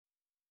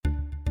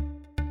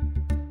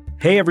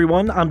Hey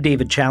everyone, I'm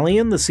David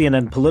Chalian, the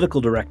CNN political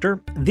director.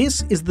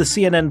 This is the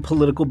CNN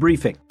Political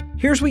Briefing.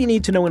 Here's what you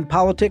need to know in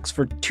politics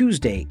for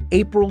Tuesday,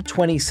 April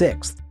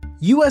 26th.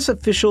 U.S.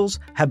 officials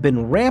have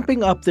been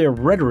ramping up their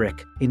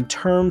rhetoric in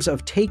terms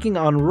of taking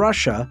on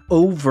Russia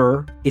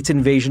over its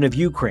invasion of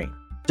Ukraine.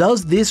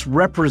 Does this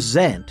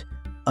represent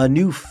a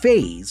new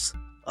phase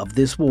of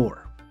this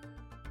war?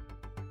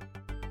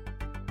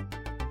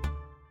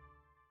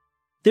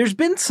 There's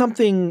been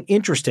something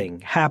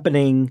interesting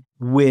happening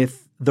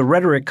with the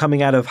rhetoric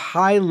coming out of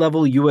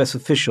high-level U.S.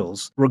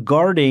 officials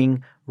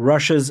regarding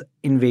Russia's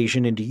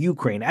invasion into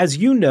Ukraine. As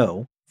you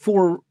know,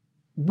 for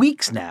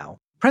weeks now,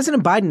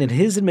 President Biden and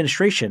his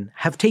administration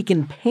have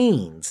taken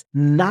pains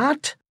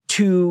not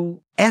to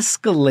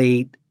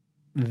escalate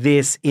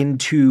this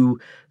into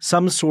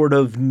some sort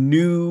of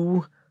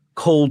new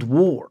Cold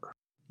War.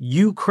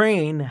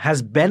 Ukraine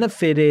has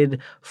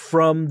benefited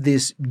from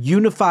this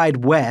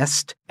unified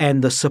West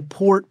and the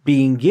support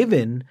being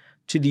given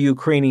to the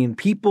Ukrainian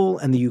people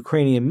and the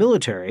Ukrainian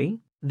military,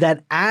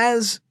 that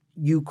as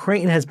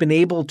Ukraine has been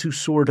able to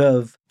sort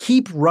of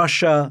keep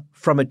Russia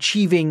from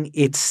achieving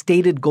its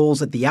stated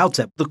goals at the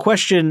outset, the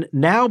question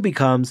now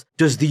becomes,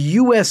 does the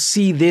U.S.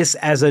 see this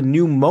as a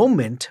new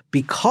moment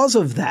because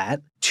of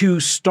that to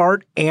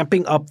start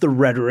amping up the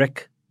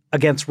rhetoric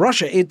against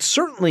Russia? It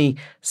certainly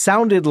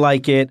sounded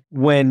like it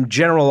when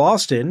General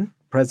Austin,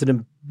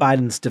 President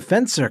Biden's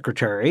defense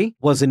secretary,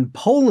 was in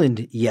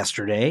Poland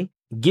yesterday.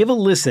 Give a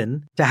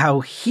listen to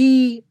how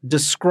he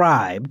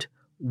described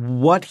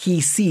what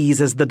he sees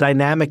as the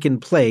dynamic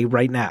in play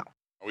right now.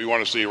 We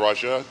want to see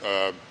Russia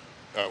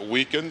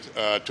weakened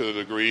to the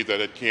degree that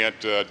it can't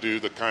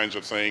do the kinds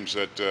of things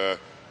that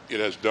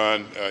it has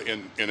done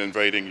in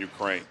invading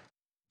Ukraine.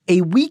 A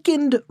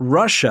weakened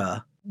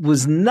Russia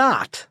was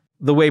not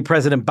the way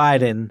President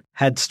Biden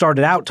had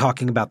started out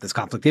talking about this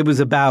conflict. It was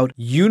about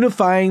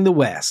unifying the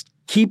West,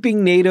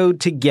 keeping NATO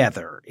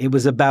together. It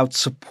was about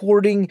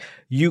supporting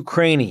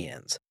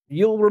Ukrainians.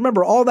 You'll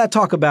remember all that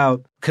talk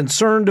about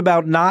concerned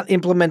about not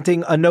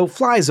implementing a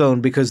no-fly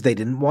zone because they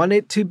didn't want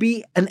it to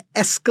be an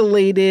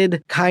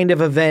escalated kind of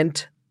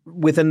event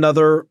with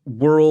another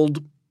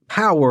world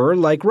power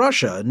like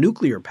Russia, a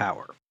nuclear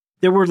power.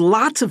 There were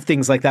lots of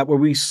things like that where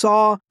we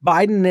saw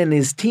Biden and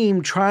his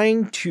team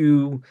trying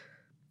to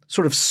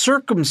sort of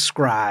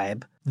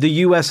circumscribe the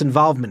U.S.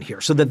 involvement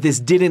here so that this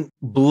didn't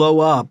blow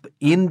up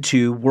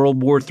into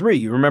World War III.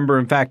 You remember,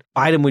 in fact,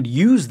 Biden would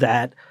use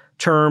that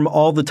term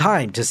all the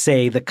time to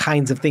say the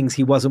kinds of things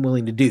he wasn't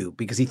willing to do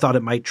because he thought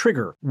it might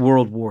trigger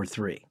World War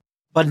III.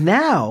 But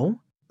now,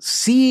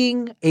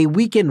 seeing a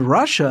weakened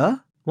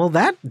Russia, well,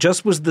 that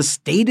just was the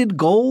stated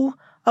goal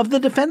of the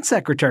defense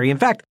secretary. In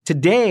fact,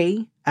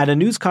 today at a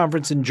news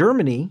conference in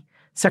Germany,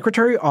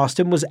 Secretary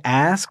Austin was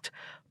asked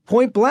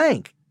point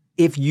blank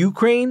if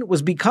Ukraine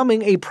was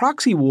becoming a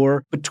proxy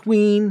war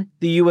between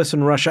the U.S.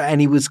 and Russia, and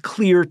he was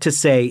clear to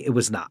say it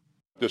was not.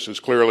 This is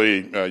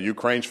clearly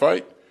Ukraine's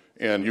fight,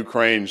 and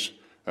Ukraine's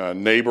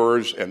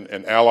neighbors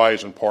and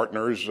allies and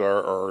partners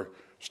are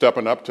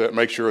stepping up to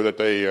make sure that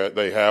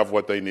they have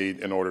what they need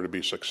in order to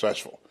be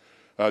successful.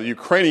 The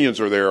Ukrainians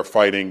are there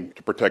fighting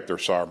to protect their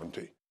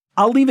sovereignty.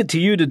 I'll leave it to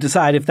you to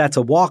decide if that's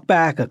a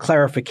walkback, a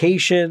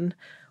clarification,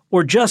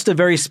 or just a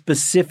very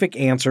specific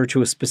answer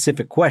to a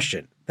specific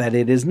question, that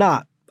it is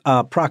not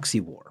a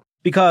proxy war.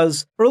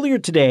 Because earlier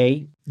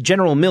today,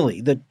 General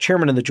Milley, the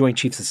chairman of the Joint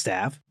Chiefs of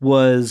Staff,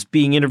 was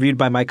being interviewed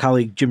by my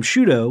colleague Jim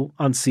Sciutto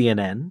on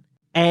CNN,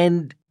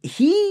 and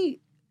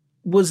he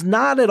was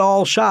not at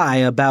all shy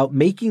about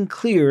making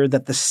clear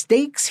that the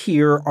stakes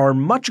here are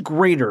much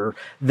greater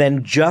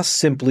than just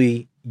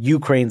simply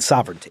Ukraine's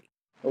sovereignty.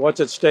 What's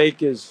at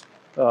stake is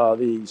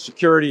the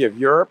security of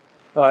Europe.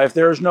 If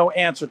there is no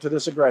answer to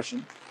this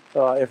aggression,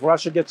 if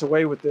Russia gets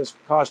away with this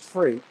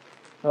cost-free,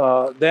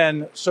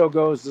 then so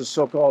goes the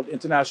so-called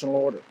international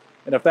order.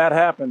 And if that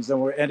happens,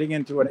 then we're entering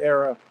into an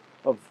era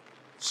of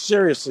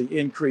seriously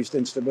increased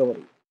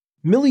instability.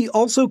 Milley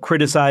also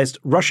criticized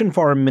Russian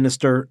Foreign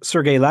Minister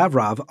Sergei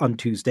Lavrov on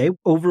Tuesday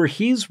over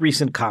his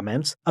recent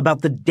comments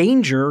about the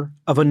danger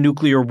of a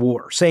nuclear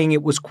war, saying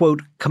it was,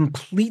 quote,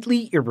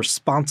 completely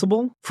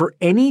irresponsible for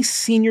any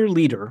senior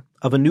leader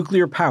of a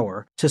nuclear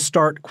power to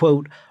start,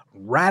 quote,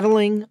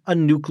 rattling a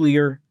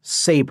nuclear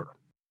saber.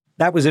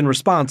 That was in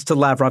response to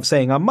Lavrov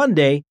saying on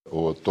Monday,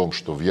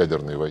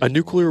 a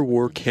nuclear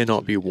war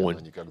cannot be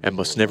won and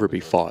must never be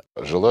fought.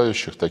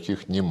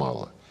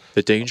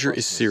 The danger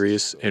is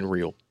serious and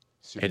real,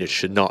 and it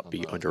should not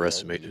be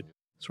underestimated.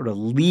 Sort of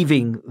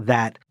leaving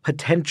that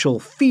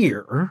potential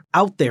fear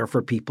out there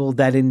for people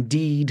that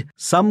indeed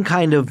some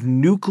kind of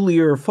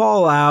nuclear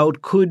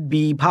fallout could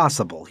be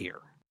possible here.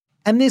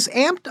 And this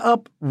amped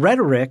up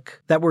rhetoric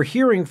that we're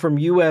hearing from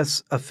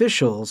U.S.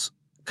 officials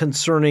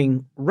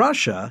concerning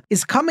Russia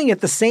is coming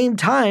at the same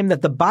time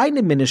that the Biden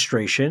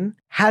administration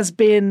has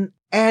been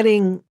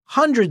adding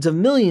hundreds of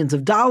millions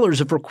of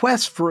dollars of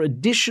requests for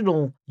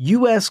additional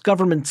U.S.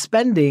 government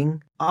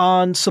spending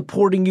on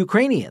supporting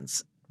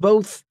Ukrainians,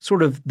 both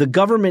sort of the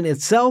government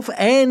itself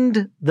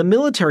and the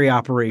military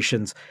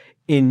operations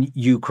in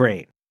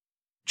Ukraine.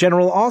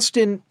 General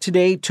Austin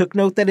today took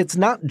note that it's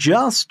not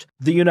just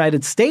the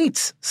United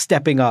States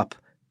stepping up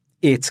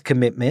its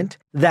commitment,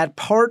 that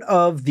part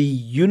of the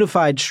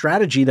unified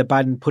strategy that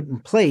Biden put in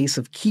place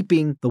of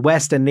keeping the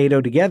West and NATO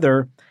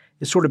together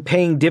is sort of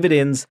paying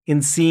dividends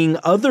in seeing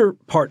other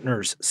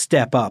partners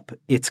step up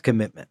its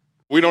commitment.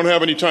 We don't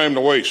have any time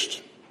to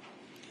waste.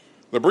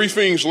 The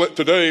briefings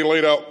today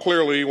laid out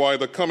clearly why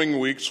the coming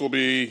weeks will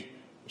be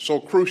so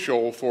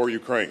crucial for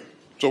Ukraine.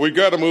 So we've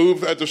got to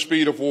move at the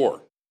speed of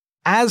war.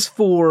 As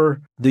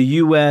for the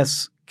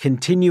U.S.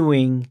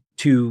 continuing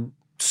to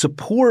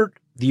support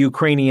the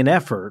Ukrainian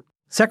effort,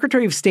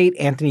 Secretary of State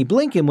Antony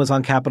Blinken was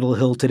on Capitol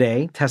Hill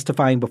today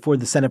testifying before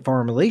the Senate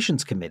Foreign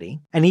Relations Committee,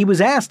 and he was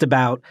asked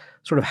about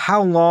sort of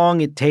how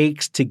long it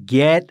takes to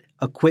get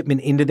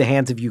equipment into the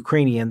hands of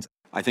Ukrainians.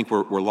 I think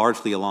we're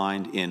largely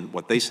aligned in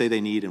what they say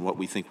they need and what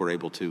we think we're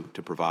able to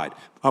provide.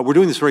 We're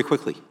doing this very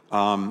quickly.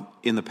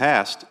 In the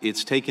past,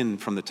 it's taken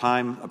from the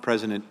time a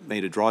president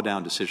made a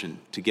drawdown decision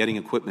to getting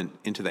equipment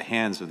into the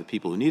hands of the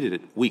people who needed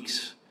it,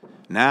 weeks.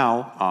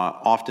 Now,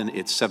 often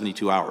it's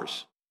 72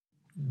 hours.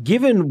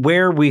 Given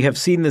where we have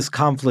seen this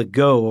conflict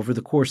go over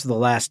the course of the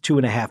last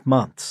 2.5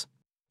 months,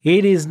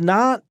 it is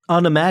not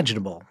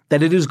unimaginable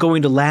that it is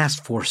going to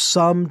last for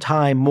some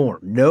time more.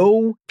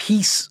 No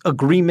peace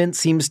agreement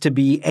seems to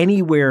be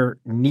anywhere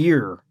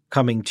near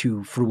coming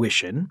to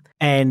fruition,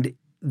 and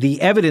the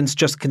evidence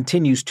just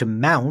continues to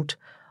mount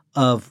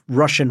of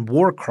Russian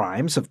war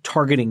crimes, of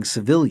targeting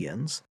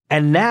civilians.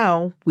 And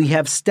now we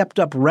have stepped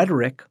up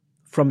rhetoric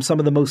from some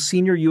of the most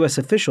senior U.S.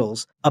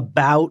 officials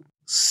about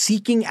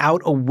seeking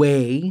out a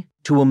way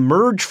to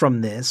emerge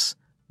from this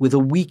with a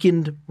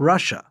weakened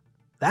Russia.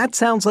 That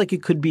sounds like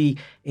it could be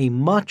a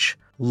much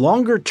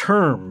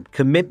longer-term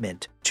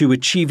commitment to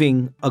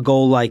achieving a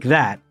goal like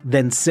that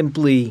than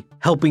simply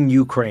helping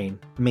Ukraine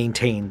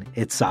maintain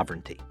its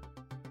sovereignty.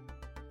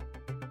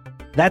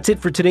 That's it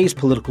for today's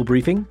political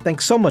briefing.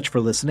 Thanks so much for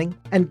listening.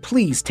 And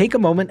please take a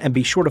moment and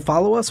be sure to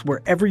follow us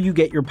wherever you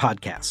get your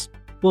podcasts.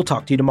 We'll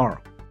talk to you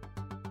tomorrow.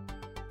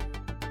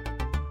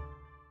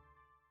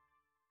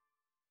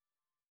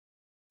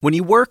 When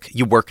you work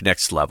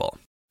next level.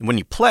 And when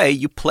you play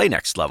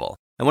next level.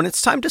 And when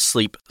it's time to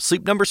sleep,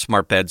 Sleep Number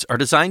smart beds are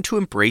designed to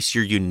embrace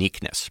your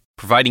uniqueness,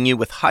 providing you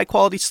with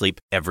high-quality sleep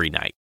every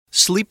night.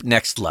 Sleep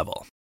next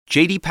level.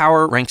 J.D.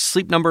 Power ranks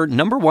Sleep Number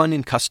 #1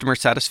 in customer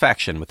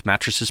satisfaction with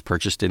mattresses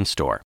purchased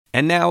in-store.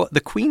 And now, the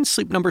Queen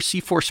Sleep Number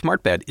C4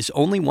 smart bed is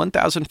only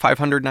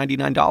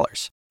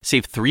 $1,599.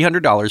 Save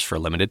 $300 for a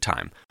limited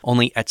time,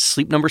 only at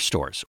Sleep Number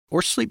stores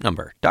or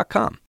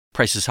sleepnumber.com.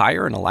 Prices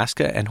higher in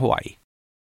Alaska and Hawaii.